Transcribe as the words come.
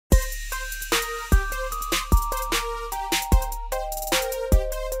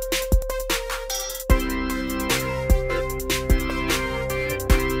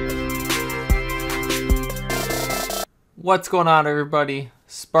What's going on, everybody?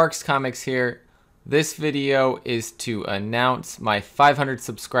 Sparks Comics here. This video is to announce my 500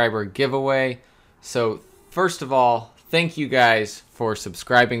 subscriber giveaway. So first of all, thank you guys for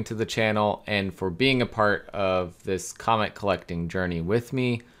subscribing to the channel and for being a part of this comic collecting journey with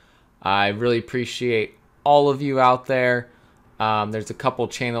me. I really appreciate all of you out there. There's a couple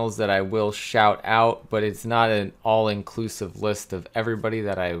channels that I will shout out, but it's not an all-inclusive list of everybody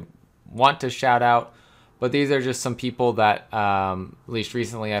that I want to shout out. But these are just some people that, at least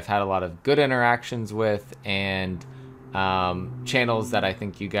recently, I've had a lot of good interactions with, and channels that I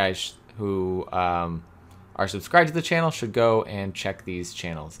think you guys who are subscribed to the channel should go and check these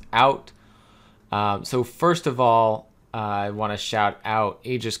channels out. So first of all, I want to shout out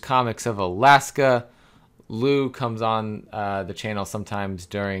Aegis Comics of Alaska. Lou comes on the channel sometimes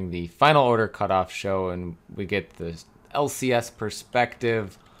during the Final Order Cutoff show, and we get the LCS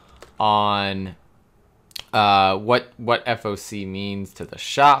perspective on what FOC means to the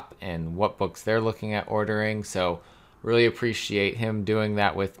shop and what books they're looking at ordering. So really appreciate him doing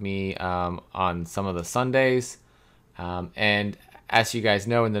that with me on some of the Sundays. And as you guys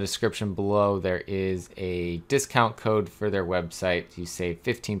know, in the description below, there is a discount code for their website. You save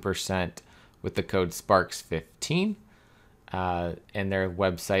 15% with the code SPARKS15. And their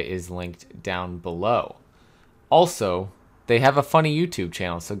website is linked down below. Also, they have a funny YouTube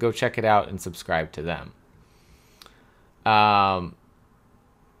channel, so go check it out and subscribe to them. I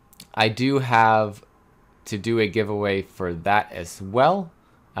do have to do a giveaway for that as well.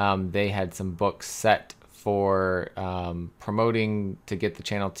 They had some books set for promoting to get the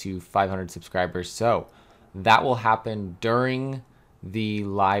channel to 500 subscribers. So that will happen during the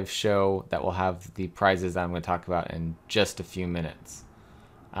live show that will have the prizes I'm going to talk about in just a few minutes.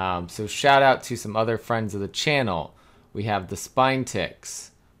 So shout out to some other friends of the channel. We have the Spine Ticks.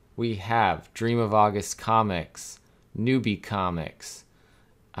 We have Dream of August Comics. Newbie Comics,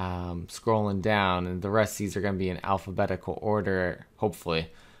 scrolling down, and the rest of these are going to be in alphabetical order,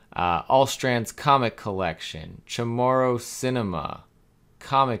 hopefully. All Strands Comic Collection, Chamorro Cinema,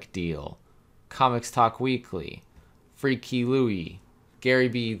 Comic Deal, Comics Talk Weekly, Freaky Louie, Gary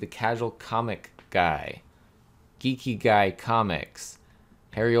B. the Casual Comic Guy, Geeky Guy Comics,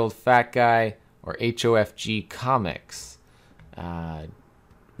 Harry Old Fat Guy, or HOFG Comics.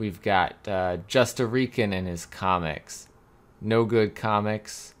 We've got Just a Rican and his comics, No Good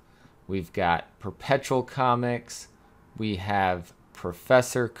Comics. We've got Perpetual Comics. We have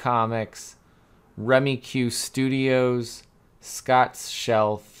Professor Comics, Remy Q Studios, Scott's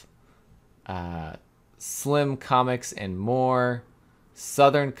Shelf, Slim Comics and more,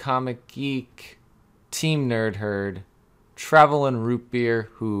 Southern Comic Geek, Team Nerd Herd, Travel and Root Beer,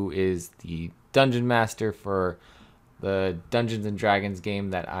 who is the Dungeon Master for the Dungeons and Dragons game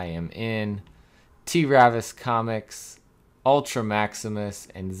that I am in, T. Ravis Comics, Ultra Maximus,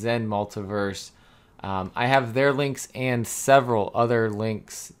 and Zen Multiverse. I have their links and several other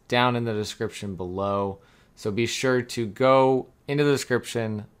links down in the description below. So be sure to go into the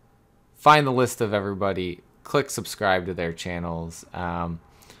description, find the list of everybody, click subscribe to their channels.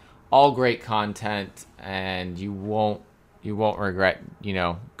 All great content, and you won't regret,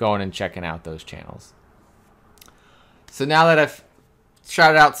 going and checking out those channels. So now that I've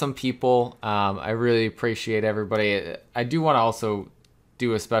shouted out some people, I really appreciate everybody. I do want to also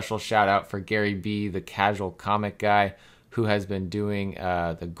do a special shout out for Gary B, the Casual Comic Guy, who has been doing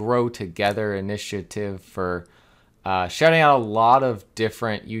the Grow Together initiative for shouting out a lot of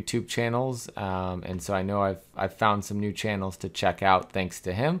different YouTube channels. And so I know I've found some new channels to check out thanks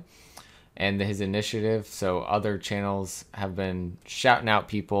to him and his initiative. So other channels have been shouting out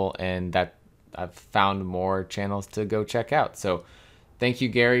people, and that I've found more channels to go check out. So thank you,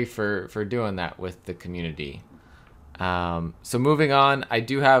 Gary, for doing that with the community. So moving on, I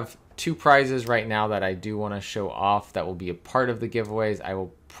do have two prizes right now that I do want to show off that will be a part of the giveaways. I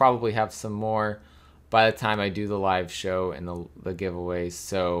will probably have some more by the time I do the live show and the giveaways.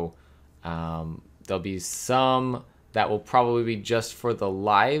 So there'll be some that will probably be just for the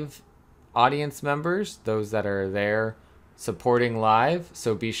live audience members, those that are there supporting live.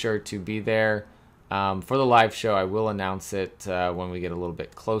 So be sure to be there for the live show. I will announce it when we get a little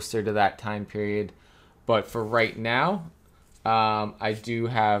bit closer to that time period. But for right now, I do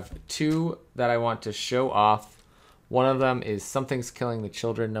have two that I want to show off. One of them is Something's Killing the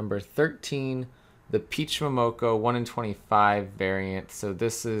Children, number 13, the Peach Momoko 1 in 25 variant. So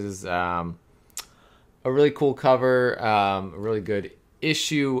this is a really cool cover, a really good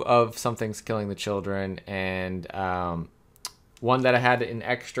issue of Something's Killing the Children, and one that I had an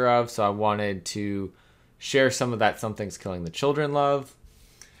extra of, so I wanted to share some of that Something's Killing the Children love.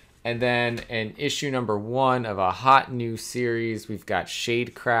 And then in issue number 1 of a hot new series, we've got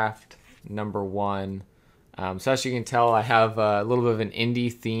Shadecraft number 1. So as you can tell, I have a little bit of an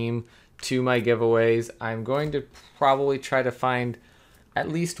indie theme to my giveaways. I'm going to probably try to find at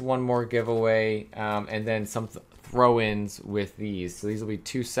least one more giveaway, and then some throw-ins with these. So these will be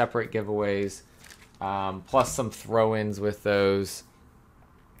 2 separate giveaways, plus some throw-ins with those,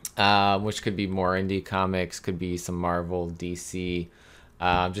 which could be more indie comics, could be some Marvel, DC,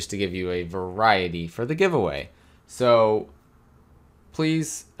 just to give you a variety for the giveaway. So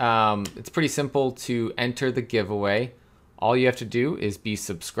please, it's pretty simple to enter the giveaway. All you have to do is be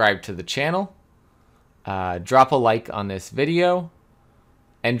subscribed to the channel, drop a like on this video,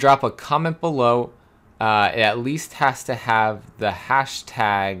 and drop a comment below. It at least has to have the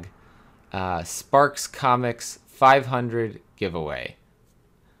hashtag Sparks Comics 500 giveaway.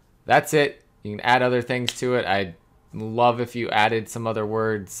 That's it. You can add other things to it. I'd love if you added some other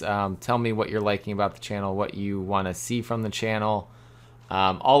words. Tell me what you're liking about the channel, what you want to see from the channel.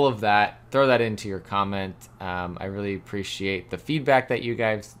 All of that, throw that into your comment. I really appreciate the feedback that you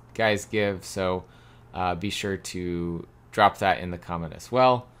guys give, so be sure to drop that in the comment as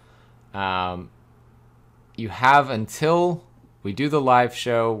well. You have until we do the live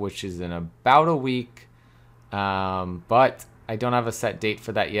show, which is in about a week, but I don't have a set date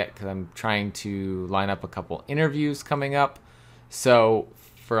for that yet because I'm trying to line up a couple interviews coming up. So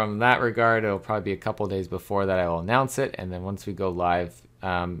from that regard, it'll probably be a couple days before that I will announce it, and then once we go live,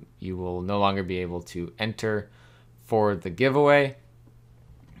 you will no longer be able to enter for the giveaway.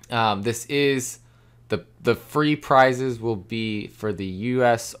 This is the free prizes will be for the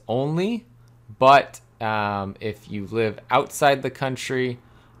US only, but if you live outside the country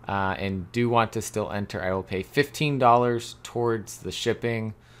and do want to still enter, I will pay $15 towards the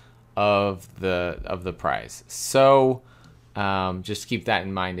shipping of the prize. So just keep that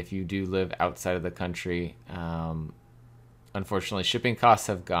in mind if you do live outside of the country. Unfortunately, shipping costs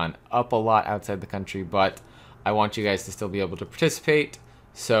have gone up a lot outside the country, but I want you guys to still be able to participate.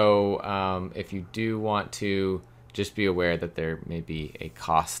 So if you do want to, just be aware that there may be a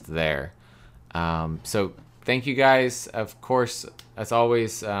cost there. So thank you guys, of course, as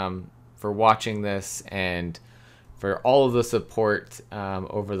always, for watching this and for all of the support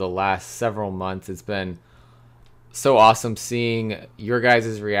over the last several months. It's been so awesome seeing your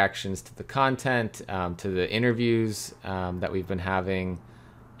guys' reactions to the content, to the interviews that we've been having.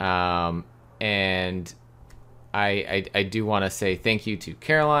 And I do want to say thank you to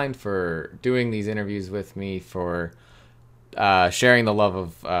Caroline for doing these interviews with me, for sharing the love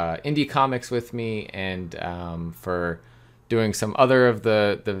of indie comics with me, and for doing some other of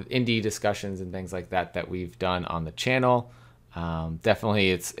the indie discussions and things like that we've done on the channel.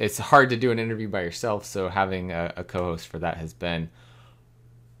 Definitely, it's hard to do an interview by yourself, so having a co-host for that has been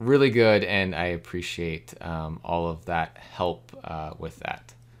really good, and I appreciate all of that help with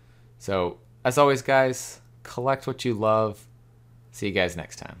that. So, as always, guys, collect what you love. See you guys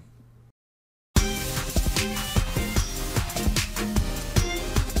next time.